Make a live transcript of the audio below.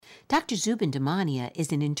Dr. Zubin Damania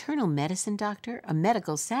is an internal medicine doctor, a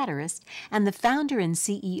medical satirist, and the founder and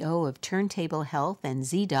CEO of Turntable Health and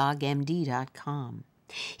ZDoggMD.com.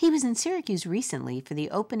 He was in Syracuse recently for the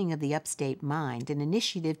opening of the Upstate Mind, an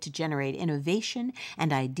initiative to generate innovation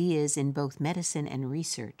and ideas in both medicine and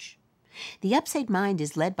research. The Upstate Mind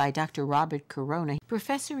is led by Dr. Robert Corona,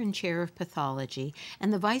 professor and chair of pathology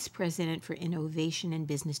and the vice president for innovation and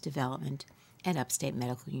business development at Upstate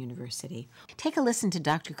Medical University. Take a listen to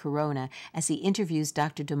Dr. Corona as he interviews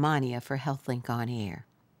Dr. Damania for HealthLink On Air.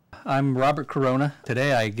 I'm Robert Corona.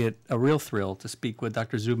 Today I get a real thrill to speak with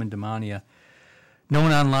Dr. Zubin Damania,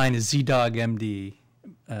 known online as ZDoggMD.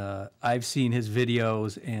 I've seen his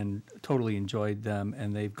videos and totally enjoyed them,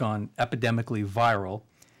 and they've gone epidemically viral,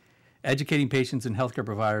 educating patients and healthcare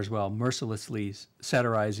providers while mercilessly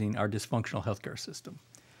satirizing our dysfunctional healthcare system.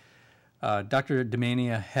 Dr.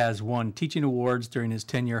 Damania has won teaching awards during his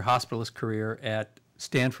 10-year hospitalist career at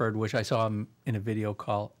Stanford, which I saw him in a video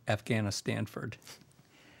called Afghanistanford.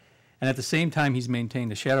 And at the same time, he's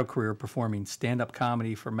maintained a shadow career performing stand-up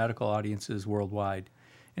comedy for medical audiences worldwide.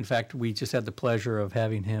 In fact, we just had the pleasure of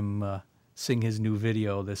having him sing his new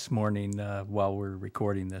video this morning while we're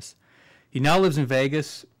recording this. He now lives in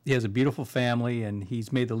Vegas. He has a beautiful family, and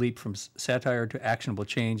he's made the leap from satire to actionable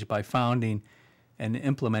change by founding and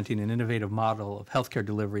implementing an innovative model of healthcare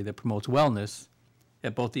delivery that promotes wellness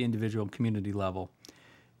at both the individual and community level.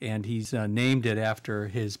 And he's named it after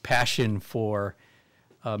his passion for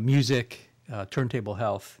music, Turntable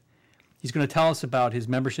Health. He's going to tell us about his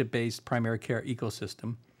membership-based primary care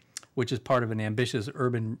ecosystem, which is part of an ambitious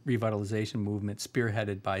urban revitalization movement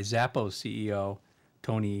spearheaded by Zappos CEO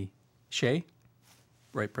Tony Hsieh,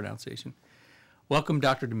 right pronunciation. Welcome,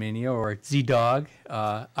 Dr. Damania, or Z-Dog.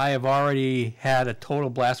 I have already had a total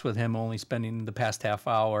blast with him, only spending the past half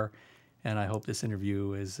hour, and I hope this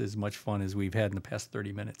interview is as much fun as we've had in the past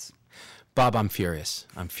 30 minutes. Bob, I'm furious.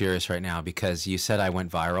 I'm furious right now because you said I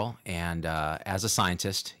went viral, and as a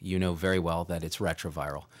scientist, you know very well that it's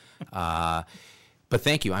retroviral. But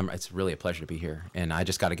thank you. It's really a pleasure to be here, and I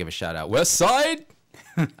just got to give a shout out. West Side!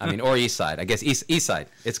 Or East Side. I guess East Side.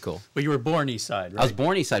 It's cool. Well, you were born East Side, right? I was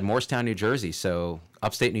born East Side, Morristown, New Jersey, so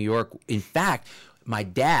upstate New York. In fact, my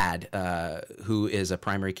dad, who is a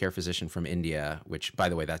primary care physician from India, which, by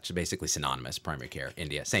the way, that's basically synonymous, primary care,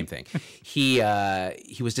 India, same thing. He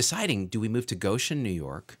was deciding, do we move to Goshen, New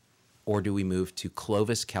York, or do we move to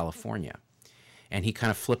Clovis, California? And he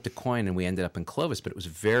kind of flipped a coin, and we ended up in Clovis, but it was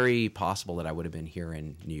very possible that I would have been here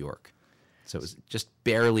in New York. So it was just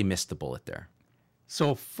barely missed the bullet there.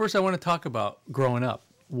 So first I want to talk about growing up.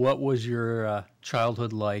 What was your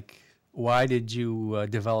childhood like? Why did you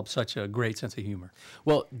develop such a great sense of humor?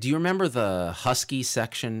 Well, do you remember the Husky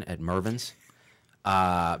section at Mervyn's?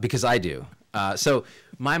 Because I do. So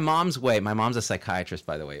my mom's a psychiatrist,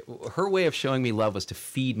 by the way. Her way of showing me love was to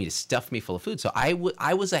feed me, to stuff me full of food. So I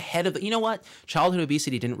was ahead of you know what? Childhood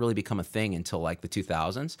obesity didn't really become a thing until like the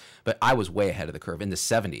 2000s, but I was way ahead of the curve. In the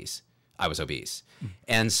 70s, I was obese.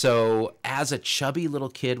 And so as a chubby little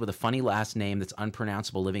kid with a funny last name that's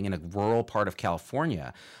unpronounceable living in a rural part of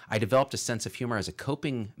California, I developed a sense of humor as a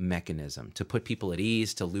coping mechanism to put people at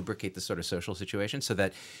ease, to lubricate the sort of social situation so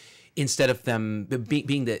that instead of them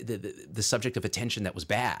being the subject of attention that was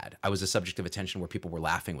bad, I was a subject of attention where people were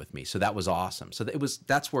laughing with me. So that was awesome. So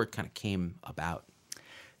that's where it kind of came about.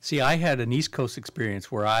 See, I had an East Coast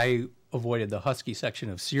experience where I avoided the Husky section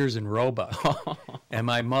of Sears and Roebuck. And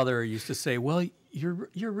my mother used to say, well, you're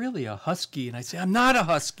really a Husky. And I'd say, I'm not a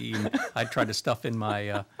Husky. And I'd try to stuff in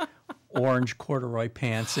my orange corduroy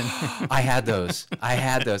pants. And I had those.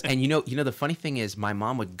 And you know, the funny thing is my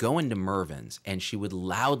mom would go into Mervyn's and she would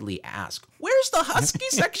loudly ask, where's the Husky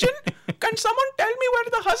section? Can someone tell me where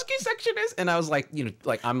the Husky section is? And I was like,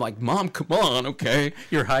 I'm like, Mom, come on, okay.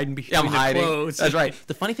 You're hiding behind the clothes. That's right.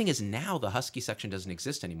 The funny thing is now the Husky section doesn't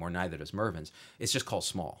exist anymore. Neither does Mervyn's. It's just called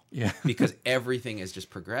small. Yeah. Because everything has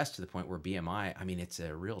just progressed to the point where BMI, I mean, it's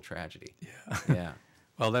a real tragedy. Yeah.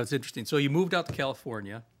 Well, that's interesting. So you moved out to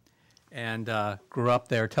California and grew up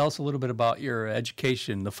there. Tell us a little bit about your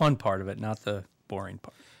education, the fun part of it, not the boring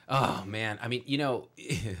part. Oh, man. I mean,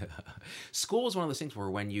 school is one of those things where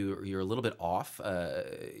when you're a little bit off,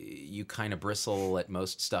 you kind of bristle at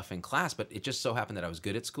most stuff in class, but it just so happened that I was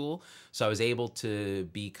good at school. So I was able to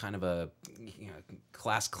be kind of a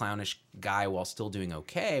class clownish guy while still doing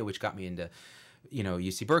okay, which got me into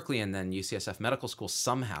UC Berkeley and then UCSF Medical School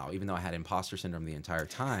somehow, even though I had imposter syndrome the entire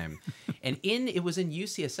time. And it was in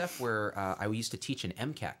UCSF where I used to teach an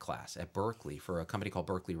MCAT class at Berkeley for a company called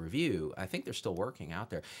Berkeley Review. I think they're still working out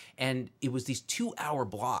there. And it was these 2-hour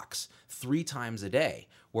blocks 3 times a day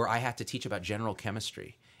where I had to teach about general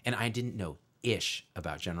chemistry. And I didn't know ish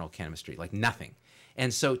about general chemistry, like nothing.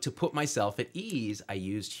 And so to put myself at ease, I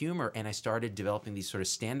used humor, and I started developing these sort of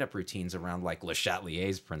stand-up routines around like Le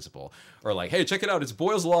Chatelier's principle, or like, hey, check it out, it's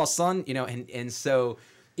Boyle's Law, son, you know, and so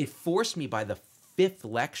it forced me by the fifth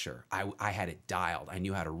lecture, I had it dialed. I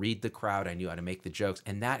knew how to read the crowd. I knew how to make the jokes.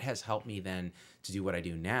 And that has helped me then to do what I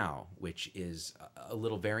do now, which is a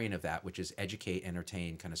little variant of that, which is educate,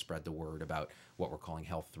 entertain, kind of spread the word about what we're calling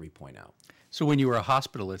Health 3.0. So when you were a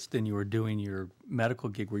hospitalist and you were doing your medical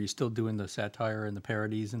gig, were you still doing the satire and the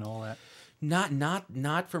parodies and all that?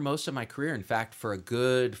 Not for most of my career. In fact, for a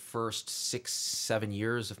good first 6-7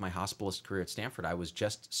 years of my hospitalist career at Stanford, I was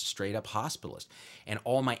just straight up hospitalist. And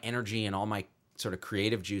all my energy and all my sort of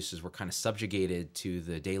creative juices were kind of subjugated to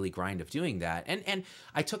the daily grind of doing that. And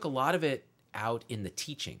I took a lot of it out in the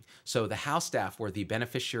teaching. So the house staff were the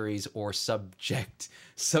beneficiaries or subjects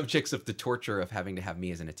of the torture of having to have me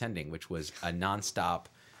as an attending, which was a nonstop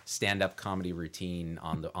stand-up comedy routine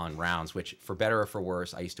on rounds, which for better or for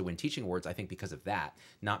worse, I used to win teaching awards, I think because of that,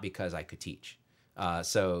 not because I could teach.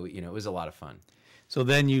 So, you know, it was a lot of fun. So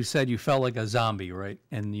then you said you felt like a zombie, right?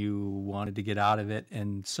 And you wanted to get out of it.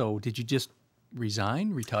 And so did you just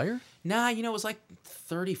retire? Nah, you know, it was like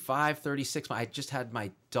 35, 36. I just had my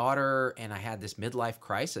daughter, and I had this midlife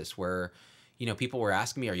crisis where, you know, people were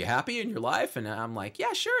asking me, "Are you happy in your life?" And I'm like,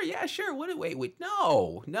 "Yeah, sure. Wait,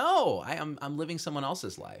 no. I'm living someone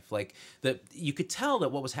else's life." Like you could tell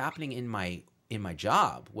that what was happening in my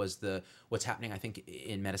job was what's happening, I think,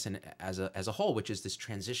 in medicine as a whole, which is this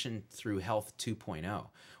transition through Health 2.0,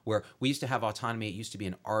 where we used to have autonomy. It used to be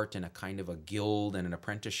an art and a kind of a guild and an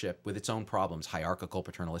apprenticeship with its own problems, hierarchical,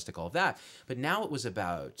 paternalistic, all of that. But now it was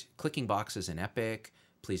about clicking boxes in Epic,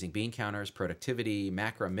 pleasing bean counters, productivity,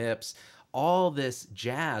 macro MIPS, all this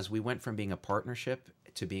jazz. We went from being a partnership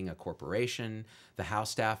to being a corporation. The house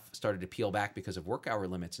staff started to peel back because of work hour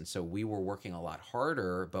limits, and so we were working a lot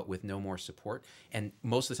harder, but with no more support. And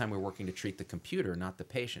most of the time we were working to treat the computer, not the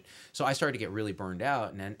patient. So I started to get really burned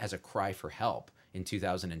out, and then as a cry for help in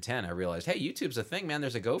 2010, I realized, hey, YouTube's a thing, man.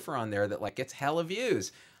 There's a gopher on there that like gets hella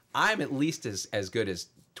views. I'm at least as good as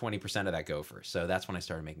 20% of that gopher. So that's when I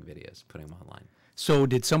started making videos, putting them online. So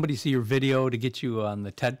did somebody see your video to get you on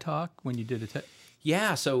the TED Talk when you did a TED?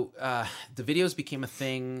 Yeah, so the videos became a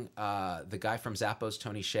thing. The guy from Zappos,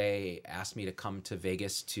 Tony Hsieh, asked me to come to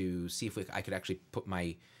Vegas to see if I could actually put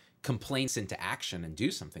my complaints into action and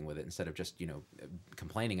do something with it instead of just, you know,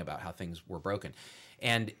 complaining about how things were broken.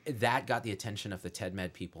 And that got the attention of the TED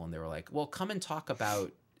Med people, and they were like, well, come and talk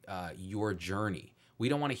about your journey. We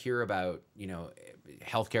don't want to hear about, you know,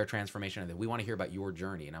 healthcare transformation. We want to hear about your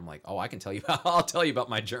journey. And I'm like, oh, I can tell you. I'll tell you about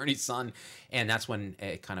my journey, son. And that's when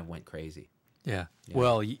it kind of went crazy. Yeah.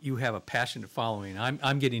 Well, you have a passionate following.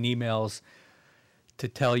 I'm getting emails to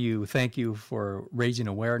tell you thank you for raising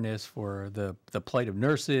awareness for the plight of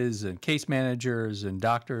nurses and case managers and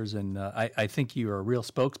doctors. And I think you're a real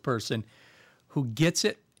spokesperson who gets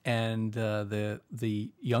it. And the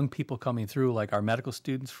young people coming through, like our medical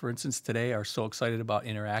students, for instance, today are so excited about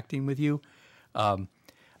interacting with you.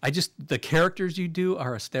 The characters you do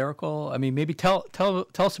are hysterical. I mean, maybe tell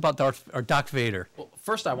us about Doc Vader. Well,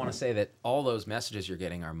 first, I want to say that all those messages you're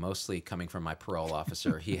getting are mostly coming from my parole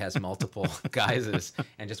officer. He has multiple guises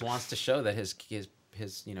and just wants to show that his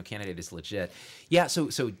candidate is legit. Yeah, so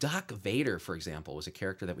Doc Vader, for example, was a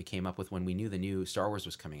character that we came up with when we knew the new Star Wars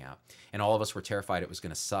was coming out. And all of us were terrified it was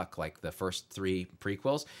going to suck like the first 3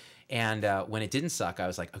 prequels. And when it didn't suck, I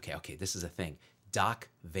was like, okay, this is a thing. Doc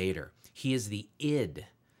Vader. He is the id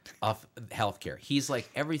of healthcare. He's like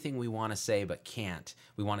everything we want to say but can't.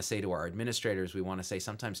 We want to say to our administrators, we want to say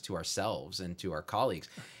sometimes to ourselves and to our colleagues.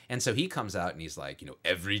 And so he comes out and he's like, you know,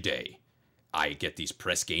 every day I get these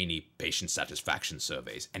Press Ganey patient satisfaction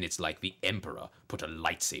surveys, and it's like the emperor put a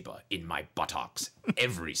lightsaber in my buttocks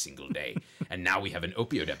every single day. And now we have an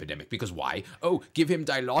opioid epidemic because why? Oh, give him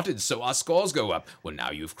Dilaudid so our scores go up. Well,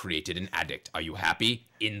 now you've created an addict. Are you happy?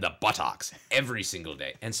 In the buttocks every single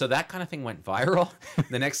day. And so that kind of thing went viral.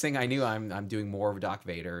 The next thing I knew, I'm doing more of Doc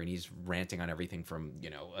Vader, and he's ranting on everything from, you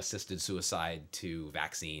know, assisted suicide to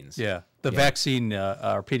vaccines. Yeah, vaccine,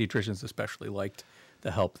 our pediatricians especially liked the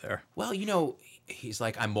help there. Well, you know, he's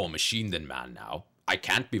like, I'm more machine than man now. I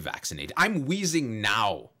can't be vaccinated. I'm wheezing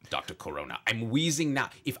now, Dr. Corona. I'm wheezing now.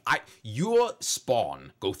 If your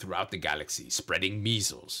spawn go throughout the galaxy spreading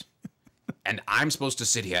measles, and I'm supposed to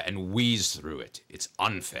sit here and wheeze through it. It's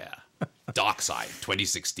unfair. Darkseid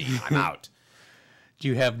 2016. I'm out. Do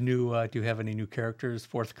you have any new characters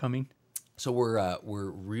forthcoming? So we're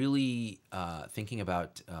really thinking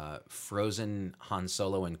about frozen Han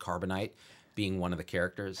Solo and Carbonite. being one of the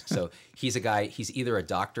characters. So he's a guy, he's either a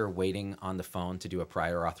doctor waiting on the phone to do a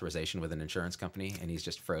prior authorization with an insurance company, and he's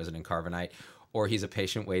just frozen in carbonite, or he's a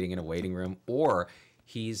patient waiting in a waiting room, or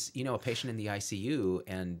he's, a patient in the ICU,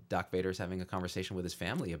 and Doc Vader's having a conversation with his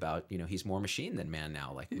family about, he's more machine than man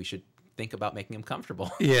now. Like, we should think about making him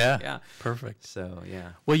comfortable. Yeah. Yeah. Perfect. So, yeah.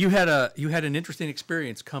 Well, you had an interesting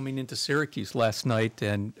experience coming into Syracuse last night,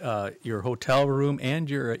 and your hotel room and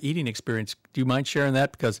your eating experience. Do you mind sharing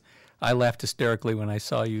that? Because I laughed hysterically when I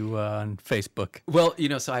saw you on Facebook. Well,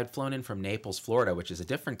 so I had flown in from Naples, Florida, which is a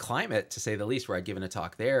different climate, to say the least, where I'd given a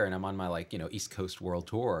talk there, and I'm on my, East Coast world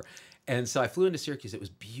tour. And so I flew into Syracuse. It was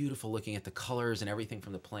beautiful looking at the colors and everything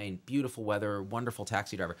from the plane. Beautiful weather, wonderful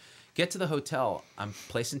taxi driver. Get to the hotel. I'm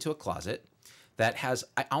placed into a closet that has,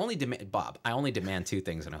 I only demand two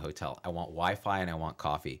things in a hotel. I want Wi-Fi and I want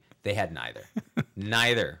coffee. They had neither.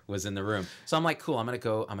 Neither was in the room. So I'm like, cool, I'm going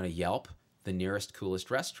to Yelp the nearest, coolest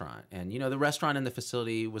restaurant. And, the restaurant in the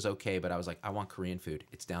facility was okay, but I was like, I want Korean food.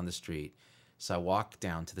 It's down the street. So I walk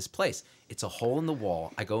down to this place. It's a hole in the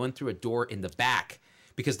wall. I go in through a door in the back,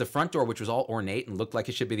 because the front door, which was all ornate and looked like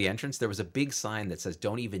it should be the entrance, there was a big sign that says,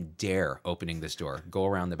 don't even dare opening this door. Go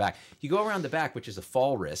around the back. You go around the back, which is a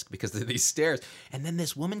fall risk because of these stairs. And then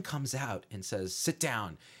this woman comes out and says, sit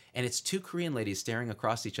down. And it's two Korean ladies staring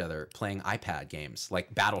across each other playing iPad games,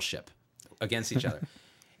 like Battleship, against each other.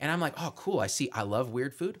 And I'm like, oh, cool. I love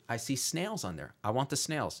weird food. I see snails on there. I want the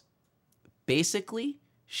snails. Basically,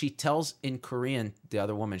 she tells in Korean, the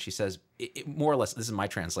other woman, she says, more or less, this is my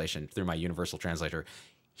translation through my universal translator,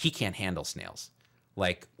 he can't handle snails.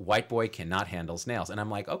 Like, white boy cannot handle snails. And I'm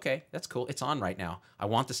like, okay, that's cool. It's on right now. I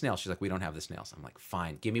want the snails. She's like, we don't have the snails. I'm like,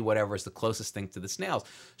 fine. Give me whatever is the closest thing to the snails.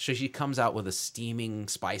 So she comes out with a steaming,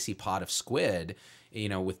 spicy pot of squid,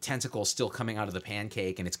 with tentacles still coming out of the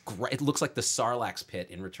pancake. And it looks like the Sarlacc pit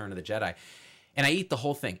in Return of the Jedi. And I eat the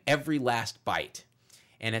whole thing, every last bite.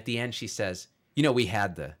 And at the end, she says, we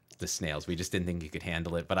had the snails. We just didn't think you could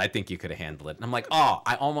handle it, but I think you could have handled it. And I'm like,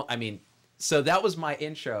 so that was my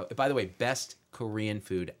intro. By the way, best Korean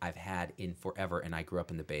food I've had in forever. And I grew up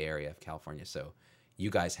in the Bay Area of California. So you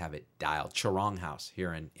guys have it dialed. Charong House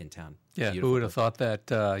here in town. Yeah, Beautiful who would have thought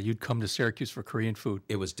that you'd come to Syracuse for Korean food?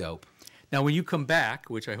 It was dope. Now, when you come back,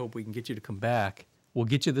 which I hope we can get you to come back, we'll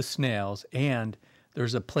get you the snails. And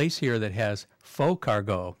there's a place here that has faux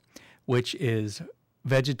cargo, which is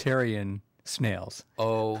vegetarian snails.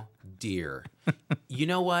 Oh, dear. You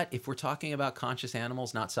know what? If we're talking about conscious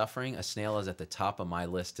animals not suffering, a snail is at the top of my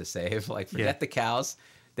list to save. Like, forget the cows.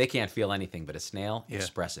 They can't feel anything, but a snail,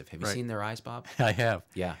 expressive. Have you seen their eyes, Bob? I have.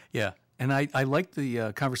 Yeah. Yeah. And I like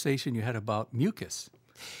the conversation you had about mucus.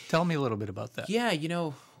 Tell me a little bit about that. Yeah,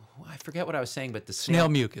 I forget what I was saying, but the Snail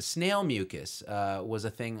mucus. Snail mucus was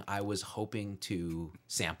a thing I was hoping to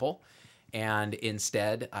sample. And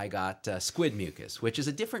instead, I got squid mucus, which is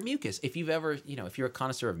a different mucus. If you've ever, if you're a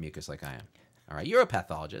connoisseur of mucus like I am, all right, you're a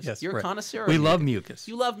pathologist. Yes, you're a connoisseur. We love mucus.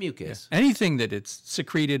 You love mucus. Yeah. Anything that it's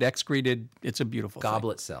secreted, excreted, it's a beautiful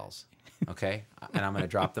Goblet cells, okay? And I'm going to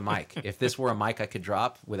drop the mic. If this were a mic I could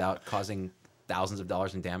drop without causing thousands of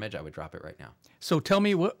dollars in damage, I would drop it right now. So tell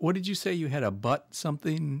me, what did you say you had a butt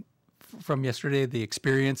something from yesterday, the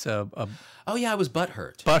experience of Oh, yeah, I was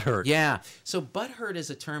butthurt. Butthurt. Yeah. So butthurt is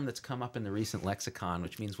a term that's come up in the recent lexicon,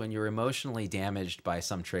 which means when you're emotionally damaged by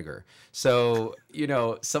some trigger. So,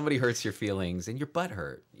 somebody hurts your feelings and you're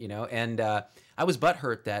butthurt, and I was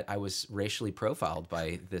butthurt that I was racially profiled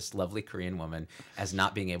by this lovely Korean woman as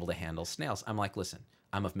not being able to handle snails. I'm like, listen,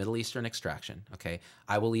 I'm of Middle Eastern extraction. Okay,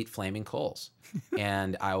 I will eat flaming coals,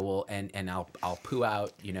 and I will, and I'll poo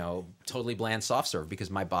out, totally bland soft serve because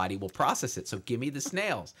my body will process it. So give me the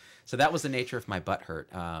snails. So that was the nature of my butt hurt.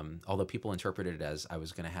 Although people interpreted it as I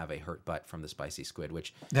was going to have a hurt butt from the spicy squid,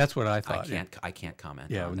 which that's what I thought. I can't comment.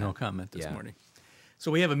 Yeah, on no that. comment this morning. So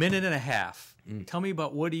we have a minute and a half. Tell me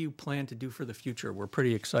about what do you plan to do for the future? We're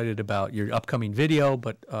pretty excited about your upcoming video,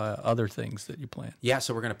 but other things that you plan. Yeah,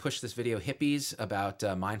 so we're going to push this video, Hippies, about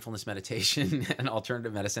mindfulness meditation and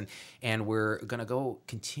alternative medicine. And we're going to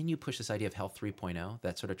continue push this idea of Health 3.0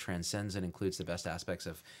 that sort of transcends and includes the best aspects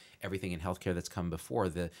of everything in healthcare that's come before,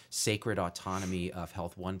 the sacred autonomy of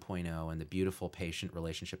Health 1.0 and the beautiful patient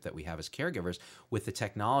relationship that we have as caregivers with the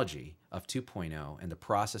technology of 2.0 and the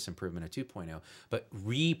process improvement of 2.0, but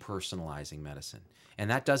repersonalizing medicine. And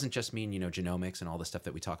that doesn't just mean, genomics and all the stuff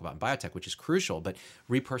that we talk about in biotech, which is crucial, but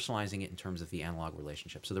repersonalizing it in terms of the analog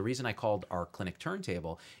relationship. So the reason I called our clinic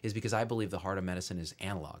Turntable is because I believe the heart of medicine is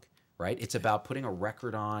analog. Right? It's about putting a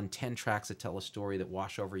record on, 10 tracks that tell a story that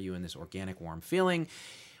wash over you in this organic, warm feeling.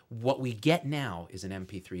 What we get now is an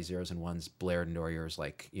MP3 zeros and ones blared into our ears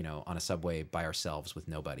like, on a subway by ourselves with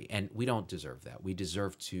nobody. And we don't deserve that. We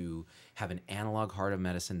deserve to have an analog heart of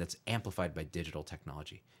medicine that's amplified by digital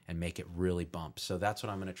technology and make it really bump. So that's what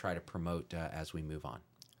I'm going to try to promote as we move on.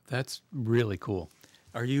 That's really cool.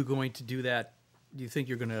 Are you going to do that? Do you think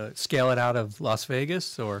you're going to scale it out of Las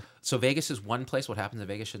Vegas or? So Vegas is one place. What happens in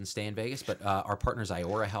Vegas shouldn't stay in Vegas. But our partners,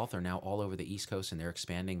 Iora Health, are now all over the East Coast, and they're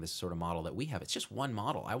expanding this sort of model that we have. It's just one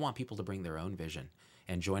model. I want people to bring their own vision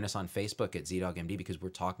and join us on Facebook at ZDoggMD because we're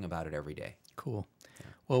talking about it every day. Cool.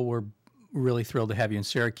 Well, we're really thrilled to have you in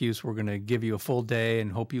Syracuse. We're going to give you a full day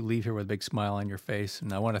and hope you leave here with a big smile on your face.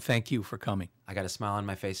 And I want to thank you for coming. I got a smile on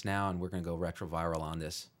my face now, and we're going to go retroviral on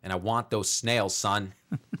this. And I want those snails, son.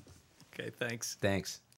 Okay, thanks. Thanks.